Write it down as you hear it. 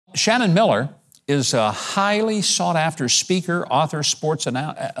Shannon Miller is a highly sought-after speaker, author, sports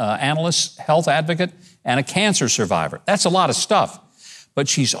analyst, health advocate, and a cancer survivor. That's a lot of stuff. But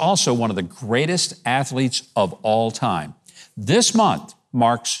she's also one of the greatest athletes of all time. This month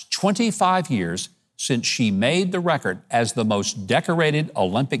marks 25 years since she made the record as the most decorated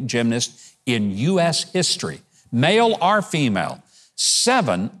Olympic gymnast in U.S. history, male or female.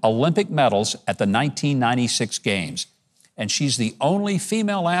 7 Olympic medals at the 1996 Games. And she's the only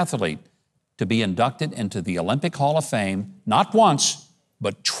female athlete to be inducted into the Olympic Hall of Fame, not once,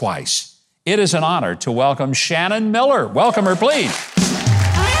 but twice. It is an honor to welcome Shannon Miller. Welcome her, please.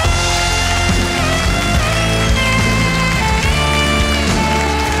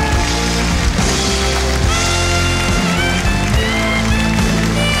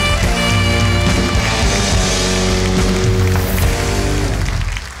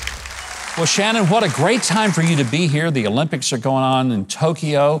 Well, Shannon, what a great time for you to be here. The Olympics are going on in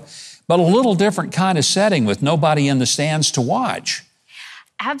Tokyo, but a little different kind of setting with nobody in the stands to watch.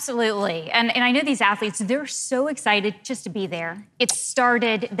 Absolutely. And I know these athletes, they're so excited just to be there. It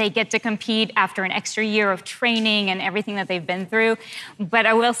started, they get to compete after an extra year of training and everything that they've been through. But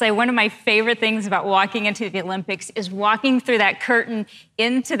I will say one of my favorite things about walking into the Olympics is walking through that curtain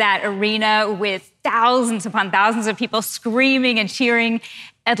into that arena with thousands upon thousands of people screaming and cheering.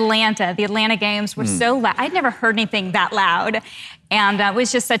 The Atlanta Games were so loud. I'd never heard anything that loud. And it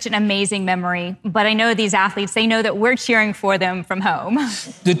was just such an amazing memory. But I know these athletes, they know that we're cheering for them from home.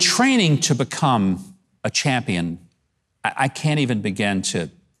 The training to become a champion, I can't even begin to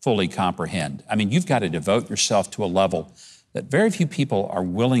fully comprehend. I mean, you've got to devote yourself to a level that very few people are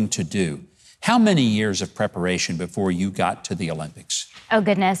willing to do. How many years of preparation before you got to the Olympics? Oh,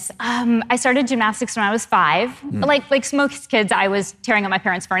 goodness. I started gymnastics when I was 5. Like most kids, I was tearing up my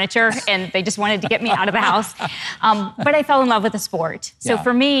parents' furniture, and they just wanted to get me out of the house. But I fell in love with the sport. So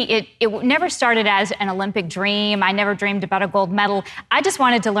for me, it never started as an Olympic dream. I never dreamed about a gold medal. I just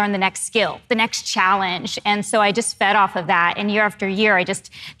wanted to learn the next skill, the next challenge. And so I just fed off of that. And year after year, I just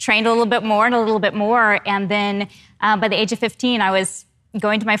trained a little bit more and a little bit more. And then by the age of 15, I was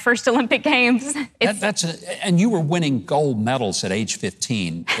going to my first Olympic Games. And you were winning gold medals at age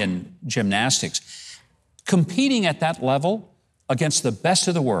 15 in gymnastics. Competing at that level against the best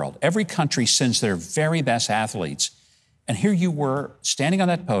of the world. Every country sends their very best athletes. And here you were standing on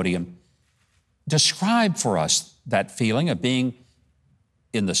that podium. Describe for us that feeling of being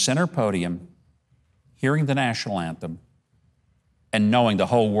in the center podium, hearing the national anthem, and knowing the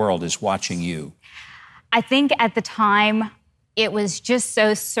whole world is watching you. I think at the time, it was just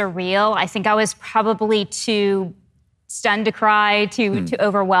so surreal. I think I was probably too stunned to cry, too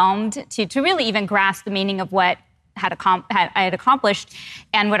overwhelmed to really even grasp the meaning of what I had accomplished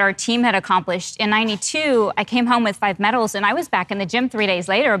and what our team had accomplished. In '92, I came home with 5 medals, and I was back in the gym 3 days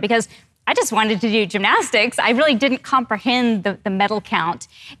later because I just wanted to do gymnastics. I really didn't comprehend the medal count.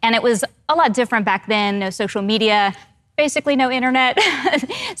 And it was a lot different back then, no social media, basically no internet.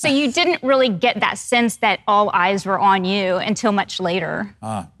 So you didn't really get that sense that all eyes were on you until much later.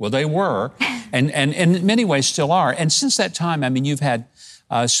 Well, they were, and in many ways still are. And since that time, I mean, you've had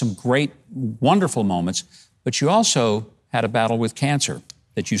some great, wonderful moments, but you also had a battle with cancer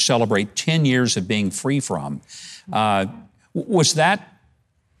that you celebrate 10 years of being free from. Was that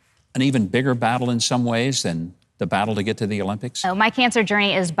an even bigger battle in some ways than the battle to get to the Olympics? Oh, my cancer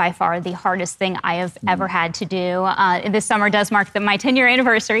journey is by far the hardest thing I have ever had to do. This summer does mark my 10-year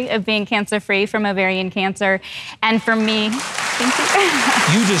anniversary of being cancer-free from ovarian cancer. And for me, thank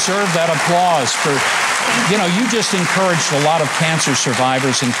you. You deserve that applause for, you just encouraged a lot of cancer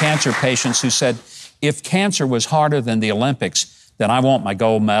survivors and cancer patients who said, if cancer was harder than the Olympics, then I want my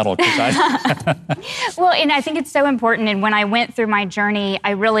gold medal. Well, and I think it's so important. And when I went through my journey,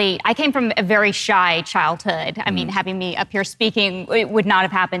 I came from a very shy childhood. I mean, having me up here speaking, it would not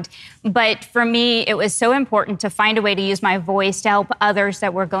have happened. But for me, it was so important to find a way to use my voice to help others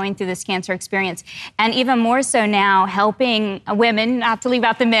that were going through this cancer experience. And even more so now, helping women, not to leave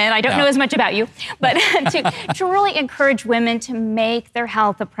out the men, I don't know as much about you, but to really encourage women to make their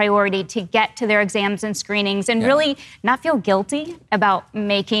health a priority, to get to their exams and screenings, and really not feel guilty about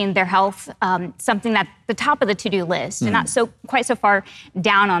making their health something that's the top of the to-do list and not quite so far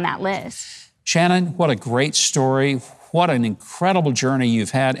down on that list. Shannon, what a great story. What an incredible journey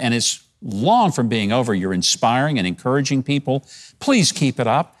you've had, and it's long from being over. You're inspiring and encouraging people. Please keep it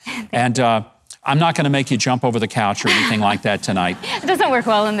up. And I'm not going to make you jump over the couch or anything like that tonight. It doesn't work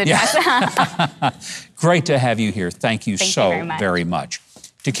well in the dress. Great to have you here. Thank you so very much.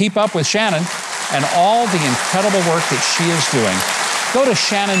 To keep up with Shannon and all the incredible work that she is doing, go to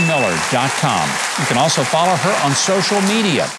shannonmiller.com. You can also follow her on social media.